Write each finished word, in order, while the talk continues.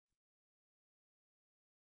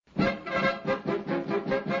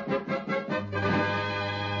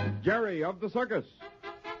Jerry of the Circus.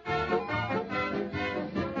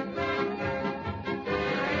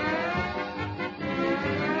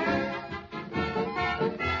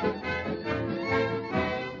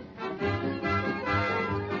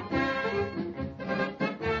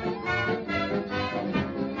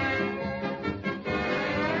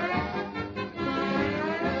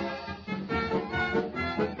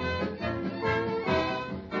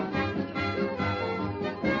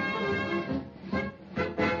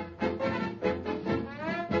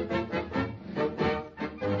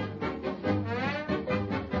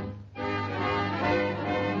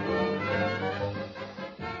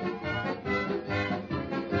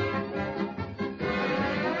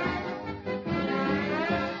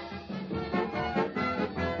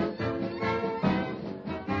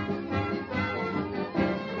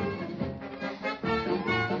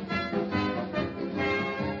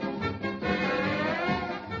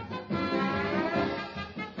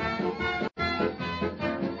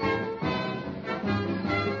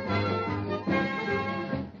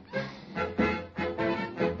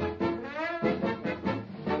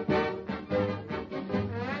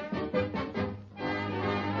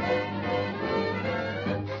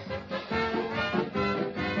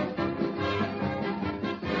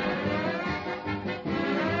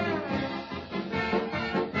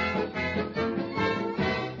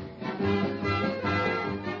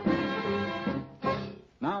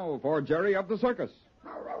 For Jerry of the Circus.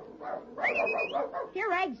 Here,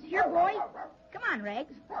 Rags. Here, boy. Come on,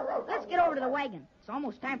 Rags. Let's get over to the wagon. It's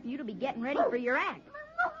almost time for you to be getting ready for your act.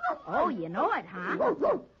 Oh, you know it, huh?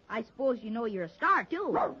 I suppose you know you're a star,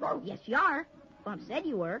 too. Yes, you are. Bump said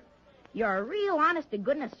you were. You're a real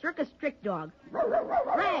honest-to-goodness circus trick dog.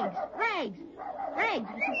 Rags! Rags! Rags!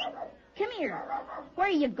 Come here. Where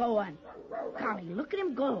are you going? Golly, look at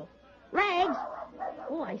him go. Rags!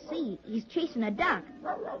 Oh, I see. He's chasing a duck.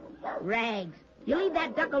 Rags, you leave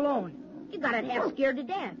that duck alone. You got it half scared to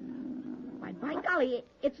death. Why, by golly,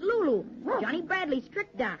 it's Lulu, Johnny Bradley's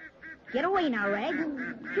trick duck. Get away now, Rags.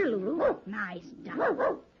 Here, Lulu. Nice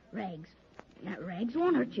duck. Rags. That Rags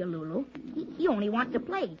won't hurt you, Lulu. He only wants to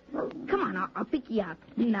play. Come on, I'll pick you up.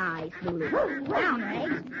 Nice, Lulu. Down,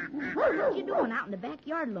 Rags. What you doing out in the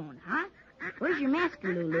backyard alone, huh? Where's your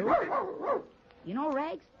master, Lulu? You know,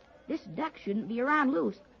 Rags, this duck shouldn't be around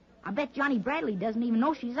loose. I bet Johnny Bradley doesn't even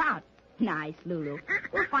know she's out. Nice, Lulu.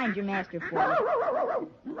 We'll find your master for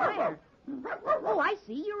you. Where? Oh, I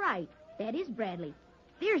see. You're right. That is Bradley.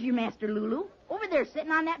 There's your master, Lulu. Over there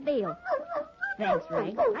sitting on that bale. Thanks,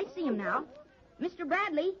 Rags. I see him now. Mr.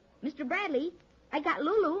 Bradley. Mr. Bradley. I got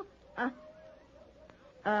Lulu.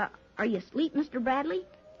 Are you asleep, Mr. Bradley?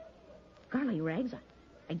 Golly, Rags,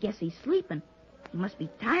 I guess he's sleeping. He must be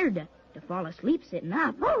tired to fall asleep sitting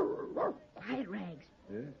up. Quiet, Rags.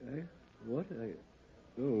 What?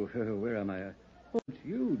 Where am I? Oh, it's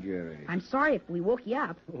you, Jerry. I'm sorry if we woke you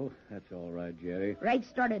up. Oh, that's all right, Jerry. Rags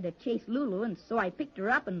started to chase Lulu, and so I picked her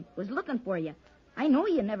up and was looking for you. I know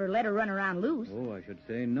you never let her run around loose. Oh, I should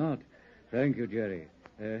say not. Thank you, Jerry.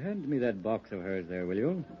 Hand me that box of hers there, will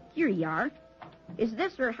you? Here you are. Is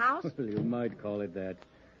this her house? Well, you might call it that.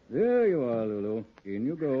 There you are, Lulu. In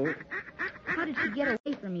you go. How did she get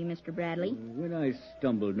away from you, Mr. Bradley? When I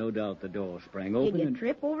stumbled, no doubt the door sprang open. Did you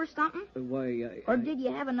trip over something? Or did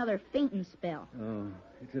you have another fainting spell? Oh,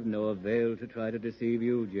 it's of no avail to try to deceive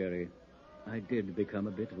you, Jerry. I did become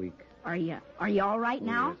a bit weak. Are you all right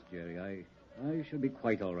now? Yes, Jerry. I shall be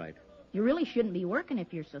quite all right. You really shouldn't be working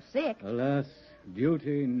if you're so sick. Alas,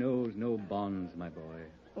 duty knows no bonds, my boy.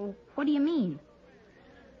 Oh, what do you mean?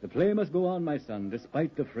 The play must go on, my son,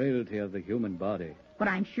 despite the frailty of the human body. But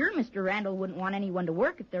I'm sure Mr. Randall wouldn't want anyone to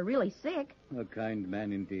work if they're really sick. A kind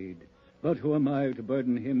man indeed. But who am I to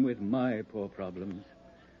burden him with my poor problems?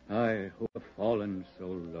 I who have fallen so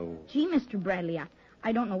low. Gee, Mr. Bradley,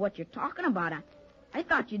 I don't know what you're talking about. I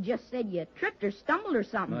thought you just said you tripped or stumbled or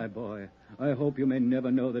something. My boy, I hope you may never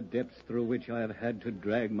know the depths through which I have had to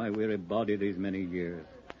drag my weary body these many years.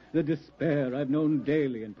 The despair I've known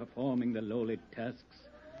daily in performing the lowly tasks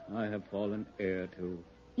I have fallen heir to.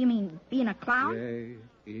 You mean being a clown? Yea,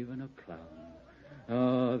 even a clown.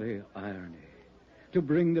 Ah, the irony. To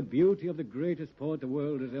bring the beauty of the greatest poet the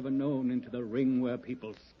world has ever known into the ring where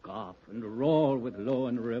people scoff and roar with low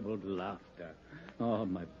and reveled laughter. Oh,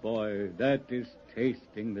 my boy, that is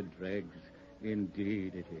tasting the dregs.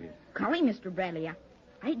 Indeed it is. Golly, Mr. Bradley,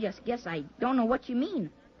 I just guess I don't know what you mean.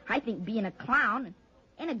 I think being a clown,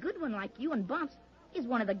 and a good one like you and Bumps, is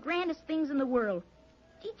one of the grandest things in the world.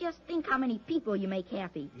 Do you just think how many people you make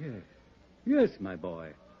happy? Yes, my boy.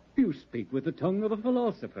 You speak with the tongue of a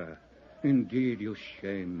philosopher. Indeed, you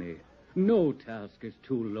shame me. No task is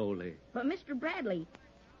too lowly. But, Mr. Bradley,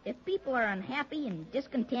 if people are unhappy and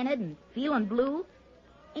discontented and feeling blue,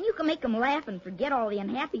 and you can make them laugh and forget all the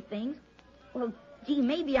unhappy things, well, gee,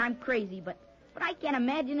 maybe I'm crazy, but I can't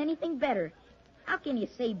imagine anything better. How can you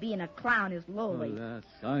say being a clown is lowly? Alas,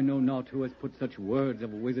 I know not who has put such words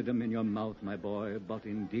of wisdom in your mouth, my boy, but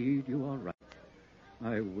indeed you are right.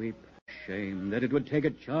 I weep for shame that it would take a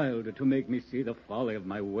child to make me see the folly of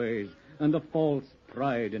my ways and the false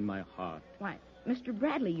pride in my heart. Why, Mr.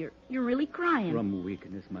 Bradley, you're really crying. From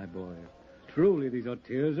weakness, my boy. Truly, these are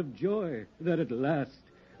tears of joy that at last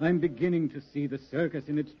I'm beginning to see the circus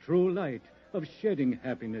in its true light of shedding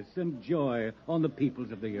happiness and joy on the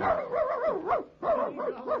peoples of the earth.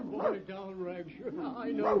 Boy, down, Rags.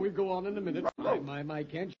 I know we go on in a minute. My,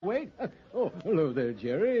 can't you wait? Oh, hello there,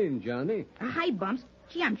 Jerry and Johnny. Hi, Bumps.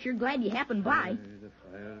 Gee, I'm sure glad you happened by. The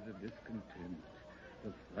fires of discontent.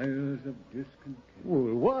 The fires of discontent.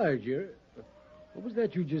 Well, why, Jerry? What was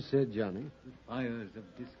that you just said, Johnny? The fires of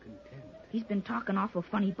discontent. He's been talking awful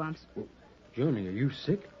funny, Bumps. Well, Johnny, are you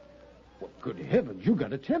sick? Well, good heavens, you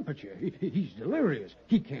got a temperature. He's delirious.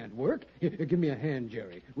 He can't work. Here, give me a hand,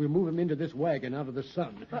 Jerry. We'll move him into this wagon out of the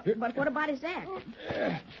sun. But what about his act?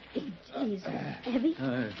 Geez, heavy?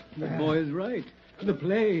 The boy is right. The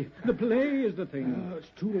play is the thing.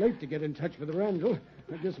 It's too late to get in touch with Randall.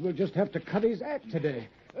 I guess we'll just have to cut his act today.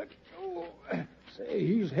 Say,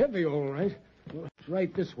 he's heavy, all right. Well,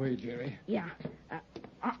 right this way, Jerry. Yeah,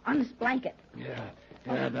 on this blanket. Yeah,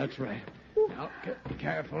 that's right. Now, be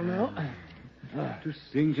careful now. To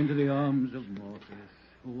sink into the arms of Morpheus.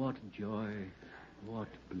 What joy. What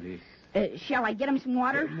bliss. Shall I get him some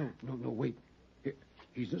water? No, wait.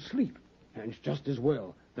 He's asleep. And it's just as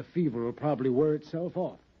well. The fever will probably wear itself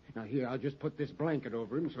off. Now, here, I'll just put this blanket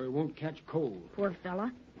over him so he won't catch cold. Poor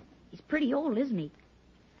fella. He's pretty old, isn't he?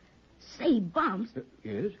 Say, Bumps.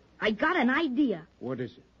 Yes? I got an idea. What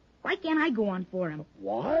is it? Why can't I go on for him?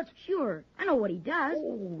 What? Sure. I know what he does.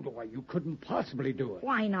 Oh, why, you couldn't possibly do it.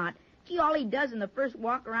 Why not? Gee, all he does in the first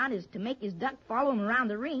walk around is to make his duck follow him around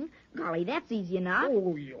the ring. Golly, that's easy enough.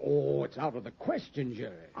 Oh, it's out of the question,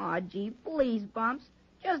 Jerry. Aw, gee, please, Bumps.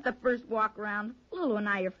 Just the first walk around. Lulu and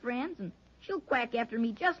I are friends, and she'll quack after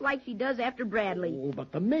me just like she does after Bradley. Oh,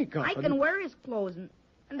 but the makeup... I can wear his clothes, and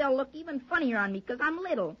they'll look even funnier on me because I'm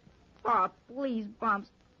little. Aw, please, Bumps.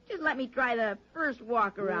 Just let me try the first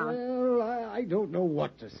walk around. Well, I don't know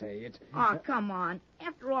what to say. It's... Aw, come on.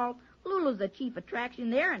 After all, Lulu's the chief attraction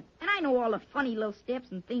there, and I know all the funny little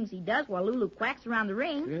steps and things he does while Lulu quacks around the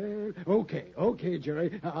ring. Okay,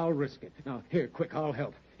 Jerry. I'll risk it. Now, here, quick, I'll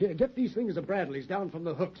help. Here, get these things of Bradley's down from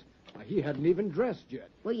the hooks. He hadn't even dressed yet.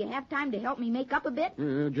 Will you have time to help me make up a bit?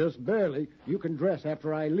 Just barely. You can dress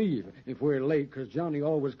after I leave, if we're late, because Johnny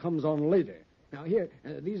always comes on later. Now, here,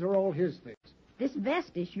 these are all his things. This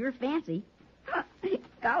vest is sure fancy.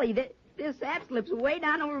 Golly, this hat slips way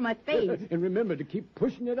down over my face. And remember to keep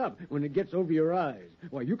pushing it up when it gets over your eyes.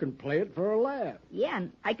 Why, you can play it for a laugh. Yeah,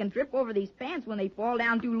 and I can trip over these pants when they fall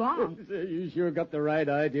down too long. You sure got the right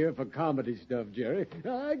idea for comedy stuff, Jerry.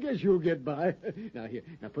 I guess you'll get by. Now,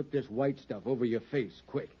 put this white stuff over your face,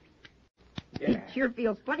 quick. Yeah. It sure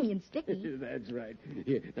feels funny and sticky. That's right.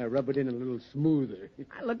 Here, now rub it in a little smoother.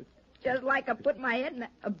 I look just like I put my head in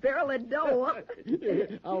a barrel of dough.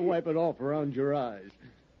 I'll wipe it off around your eyes.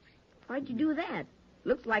 Why'd you do that?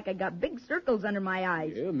 Looks like I got big circles under my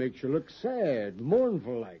eyes. Yeah, makes you look sad,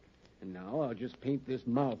 mournful-like. And now I'll just paint this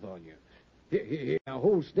mouth on you. Here, now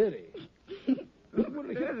hold steady.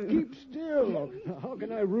 Keep still. How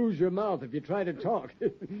can I rouge your mouth if you try to talk?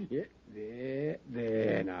 Yeah,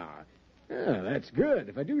 there now. Ah, that's good,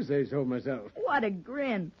 if I do say so myself. What a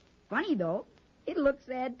grin. Funny, though. It looks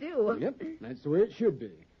sad, too. Yep, that's the way it should be.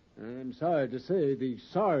 I'm sorry to say the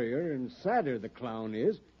sorrier and sadder the clown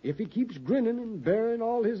is, if he keeps grinning and bearing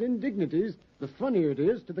all his indignities, the funnier it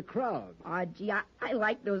is to the crowd. Aw, gee, I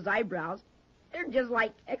like those eyebrows. They're just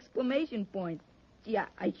like exclamation points. Gee,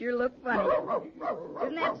 I sure look funny.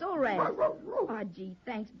 Isn't that so, Rag? Aw, gee,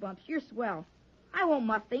 thanks, Bumps. You're swell. I won't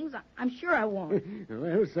muff things. I'm sure I won't.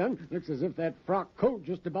 Well, son, looks as if that frock coat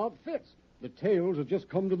just about fits. The tails have just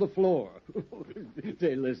come to the floor.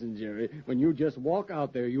 Say, listen, Jerry, when you just walk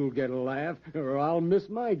out there, you'll get a laugh, or I'll miss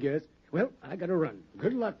my guess. Well, I gotta run.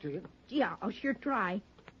 Good luck to you. Gee, I'll sure try.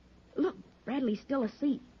 Look, Bradley's still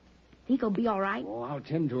asleep. Think he'll be all right? Oh, I'll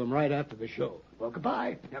tend to him right after the show. Well,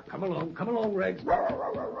 goodbye. Now, come along, Rex.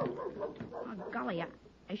 Oh, golly,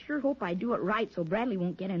 I sure hope I do it right so Bradley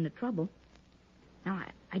won't get into trouble. Now,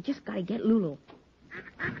 I just gotta get Lulu.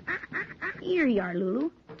 Here you are, Lulu.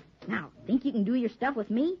 Now, think you can do your stuff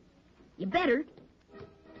with me? You better.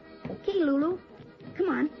 Okay, Lulu. Come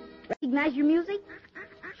on. Recognize your music?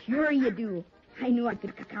 Sure you do. I knew I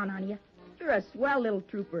could count on you. You're a swell little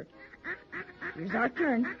trooper. Here's our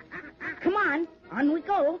turn. Come on we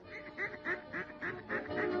go.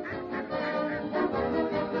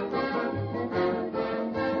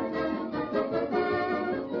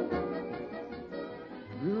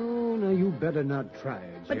 No, now you better not try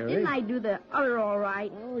it, But Jerry. didn't I do the other all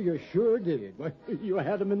right? Oh, you sure did. Well, you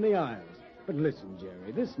had him in the eyes. But listen,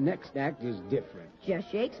 Jerry, this next act is different.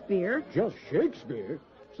 Just Shakespeare. Just Shakespeare?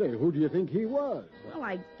 Say, who do you think he was? Well,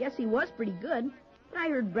 I guess he was pretty good. But I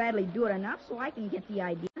heard Bradley do it enough so I can get the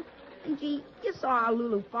idea. And, gee, you saw how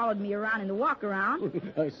Lulu followed me around in the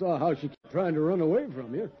walk-around. I saw how she kept trying to run away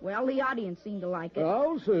from you. Well, the audience seemed to like it.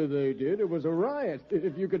 I'll say they did. It was a riot.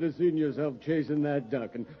 If you could have seen yourself chasing that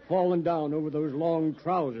duck and falling down over those long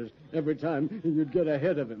trousers every time you'd get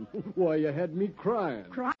ahead of him. Why, you had me crying.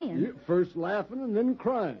 Crying? Yeah, first laughing and then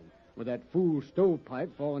crying. With that fool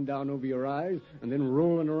stovepipe falling down over your eyes and then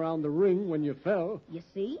rolling around the ring when you fell. You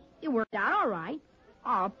see? It worked out all right.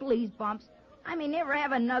 Oh, please, Bumps. I may never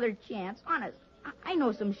have another chance. Honest. I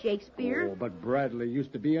know some Shakespeare. Oh, but Bradley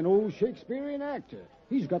used to be an old Shakespearean actor.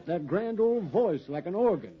 He's got that grand old voice like an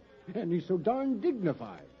organ. And he's so darn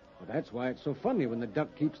dignified. Well, that's why it's so funny when the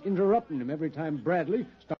duck keeps interrupting him every time Bradley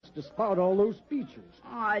starts to spout all those speeches.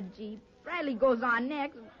 Oh, gee. Bradley goes on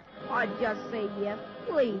next. Oh, just say yes,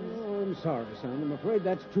 please. Oh, I'm sorry, son. I'm afraid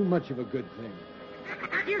that's too much of a good thing.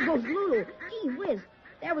 Here goes Lulu. Gee whiz.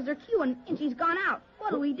 That was her cue, and she's gone out.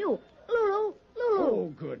 What do we do? Lulu! Lulu!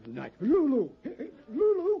 Oh, good night. Lulu!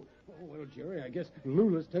 Lulu! Oh, well, Jerry, I guess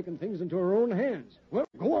Lulu's taken things into her own hands. Well,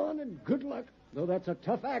 go on and good luck. Though that's a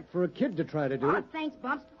tough act for a kid to try to do. Oh, thanks,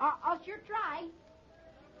 Bumps. I'll sure try.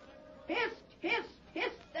 Hist, hist,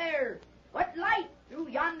 hist there. What light through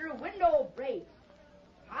yonder window breaks?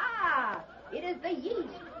 Ah, it is the yeast,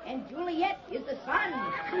 and Juliet is the sun.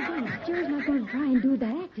 Oh, goodness, Jerry's not going to try and do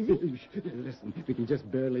that, is he? Listen, we can just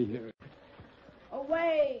barely hear it.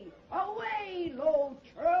 Away, away, low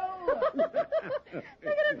churl. Look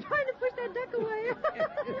at him trying to push that duck away.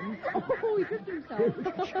 Oh, he tripped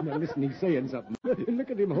himself. Now, listen, he's saying something.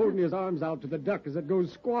 Look at him holding his arms out to the duck as it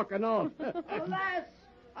goes squawking off. Alas,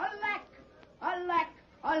 alack, alack,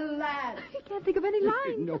 alas. He can't think of any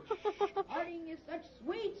lines. No. Parting is such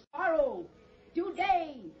sweet sorrow.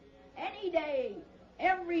 Today, any day,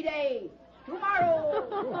 every day,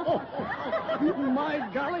 tomorrow. My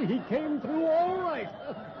golly, he came through all right.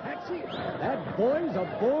 Patsy, that boy's a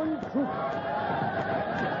born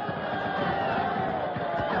trooper.